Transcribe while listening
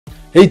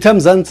Hey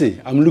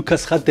Tamzansi, I'm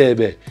Lucas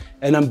Khatebe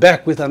and I'm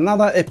back with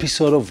another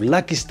episode of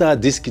Lucky Star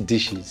Disc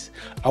Dishes,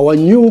 our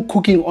new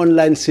cooking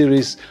online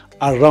series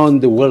around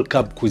the World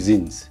Cup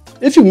cuisines.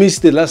 If you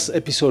missed the last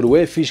episode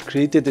where Fish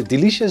created a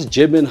delicious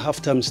German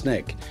halftime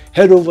snack,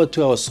 head over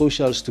to our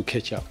socials to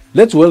catch up.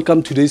 Let's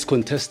welcome today's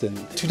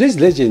contestant. Today's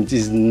legend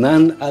is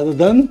none other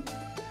than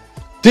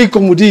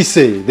Teko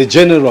Modise, the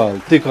general.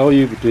 Teko, how are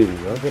you doing?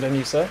 Bro? Good, and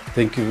you, sir?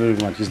 Thank you very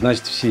much. It's nice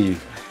to see you.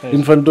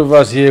 In front of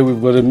us here,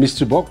 we've got a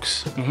mystery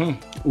box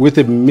with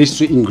a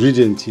mystery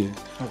ingredient here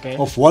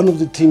of one of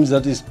the teams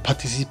that is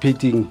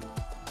participating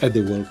at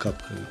the World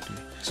Cup currently.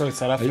 So it's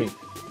South Africa.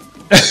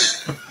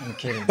 I'm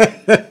kidding.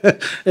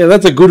 Yeah,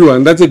 that's a good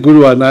one. That's a good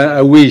one.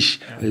 I wish.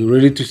 Are you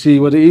ready to see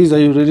what it is? Are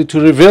you ready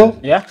to reveal?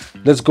 Yeah.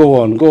 Let's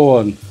go on. Go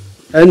on.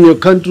 And your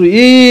country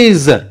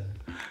is... Do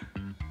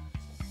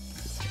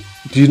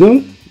you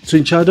know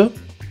Trinchado?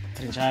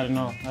 Trinchado,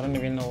 no. I don't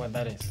even know what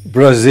that is.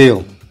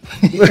 Brazil.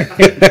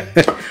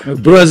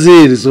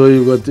 Brazil. So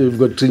you've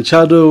got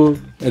Trinchado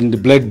and the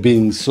black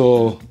beans.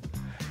 So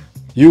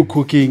you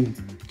cooking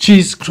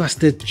cheese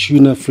crusted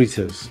tuna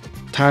fritters.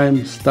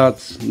 Time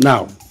starts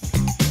now.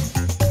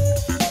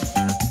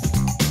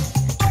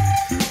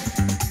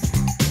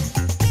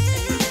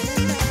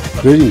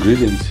 Great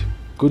ingredients.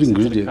 Good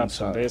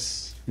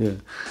ingredients. Yeah.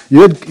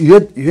 You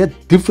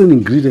had different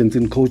ingredients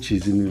in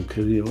coaches in your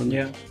career.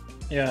 Yeah.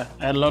 Yeah,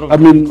 I had a lot of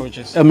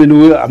coaches. I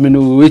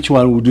mean, which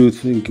one would you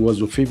think was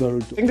your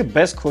favorite? I think the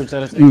best coach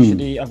that is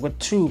actually, I've got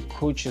two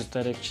coaches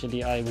that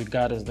actually I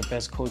regard as the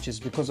best coaches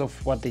because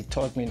of what they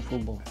taught me in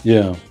football.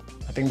 Yeah.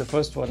 I think the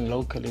first one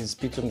locally is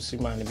Teko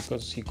Modise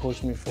because he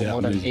coached me for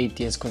more than 8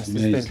 years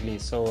consistently.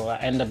 So I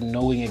end up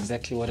knowing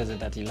exactly what is it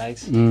that he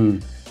likes.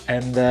 And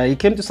he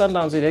came to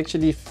Sundowns. It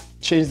actually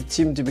changed the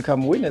team to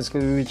become winners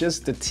because we were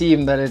just a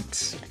team that had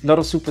a lot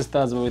of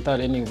superstars but without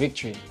any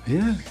victory.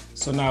 Yeah.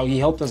 So now he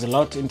helped us a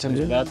lot in terms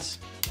of that.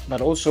 But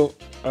also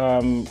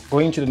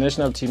going to the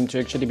national team to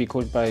actually be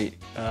coached by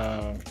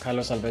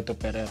Carlos Alberto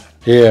Pereira.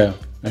 Yeah.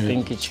 I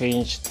think it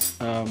changed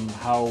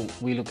how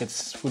we look at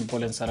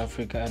football in South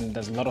Africa, and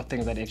there's a lot of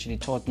things that actually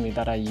taught me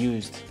that I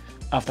used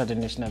after the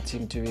national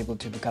team to be able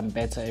to become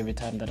better every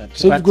time that I play.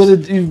 So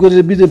you've got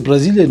a bit of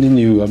Brazilian in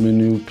you. I mean,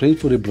 you played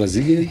for the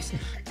Brazilians.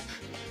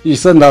 You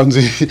Sundowns,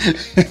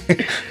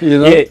 you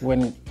know? Yeah,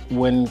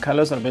 when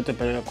Carlos Alberto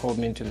Pereira called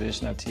me into the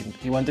national team,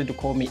 he wanted to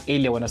call me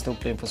earlier when I was still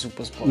playing for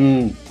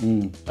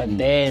SuperSport. But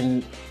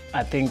then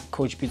I think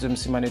Coach Pitso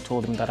Msimane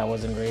told him that I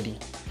wasn't ready.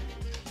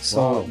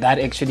 So that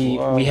actually,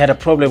 we had a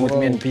problem with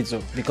me and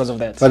Pitso because of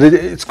that. But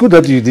it's good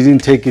that you didn't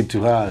take it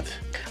too hard.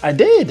 I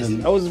did.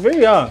 I was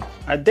very young.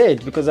 I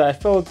did because I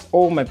felt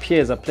all my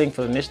peers are playing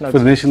for the national team.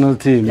 For the national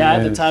team. Yeah,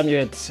 at the time you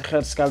had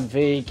Gert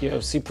Skalvik, you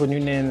have Sipho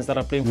Nunens that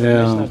are playing for the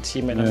national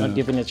team, and I'm not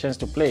given a chance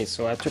to play.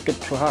 So I took it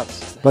too hard.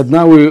 But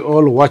now we're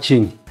all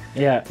watching.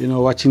 Yeah. You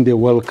know, watching the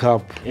World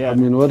Cup. Yeah. I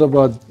mean, what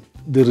about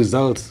the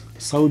results?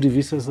 Saudi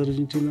versus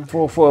Argentina?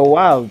 For a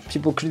while,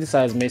 people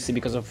criticized Messi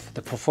because of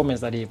the performance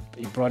that he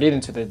brought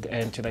into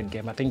that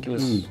game. I think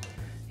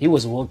he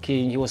was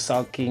walking, he was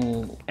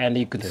sulking, and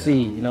you could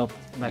see, you know,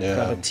 like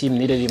the team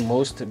needed him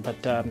most, but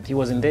he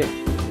wasn't there.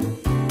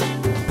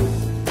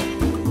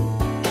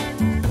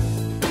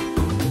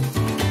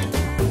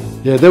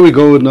 Yeah, there we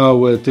go now,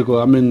 Teko.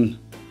 I mean,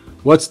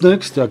 what's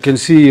next? I can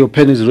see your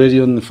pen is ready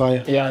on the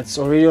fire. Yeah, it's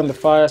already on the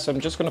fire, so I'm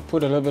just going to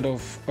put a little bit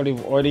of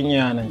olive oil in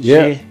here and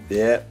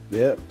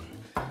yeah.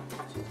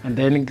 And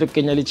then look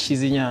at the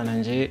cheese in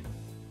here.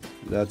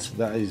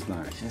 That is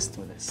nice. Just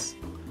do this.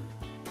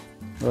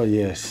 Oh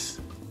yes.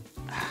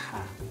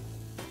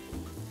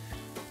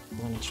 I'm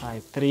gonna try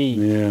 3.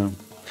 Yeah.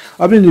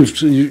 I mean, you've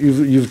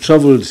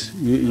traveled.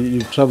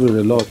 You've traveled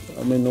a lot.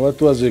 I mean,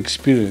 what was your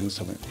experience?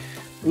 I mean,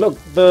 look,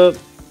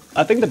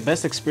 I think the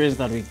best experience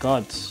that we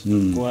got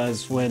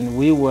was when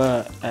we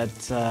were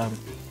at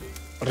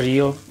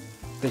Rio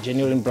de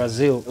Janeiro in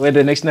Brazil, where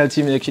the national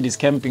team actually is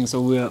camping.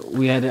 So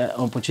we had an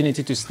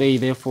opportunity to stay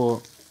there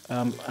for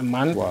a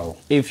month. Wow.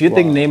 If you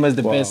think Neymar's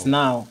the best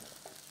now,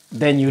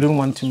 then you don't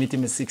want to meet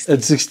him at 16.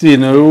 At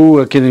 16,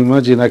 oh, I can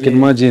imagine. I can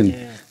imagine.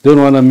 Yeah. Don't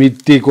want to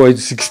meet Teko at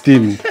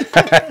 16.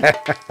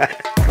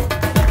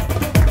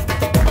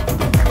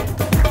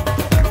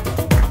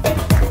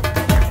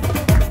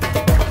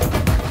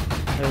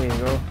 There you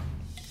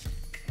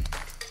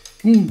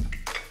go.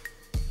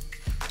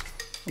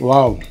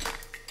 Wow.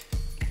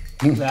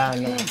 Nah,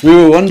 no. We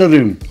were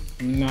wondering.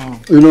 No.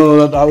 You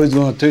know that how it's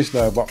going to taste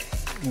like, but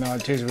no,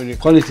 it tastes really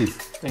quality.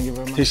 Thank you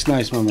very much. Tastes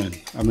nice, my man.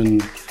 I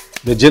mean,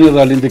 the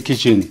general in the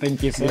kitchen.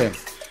 Thank you, sir. Yeah.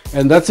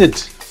 And that's it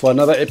for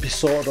another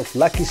episode of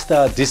Lucky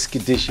Star Disc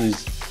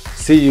Dishes.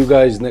 See you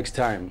guys next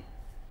time.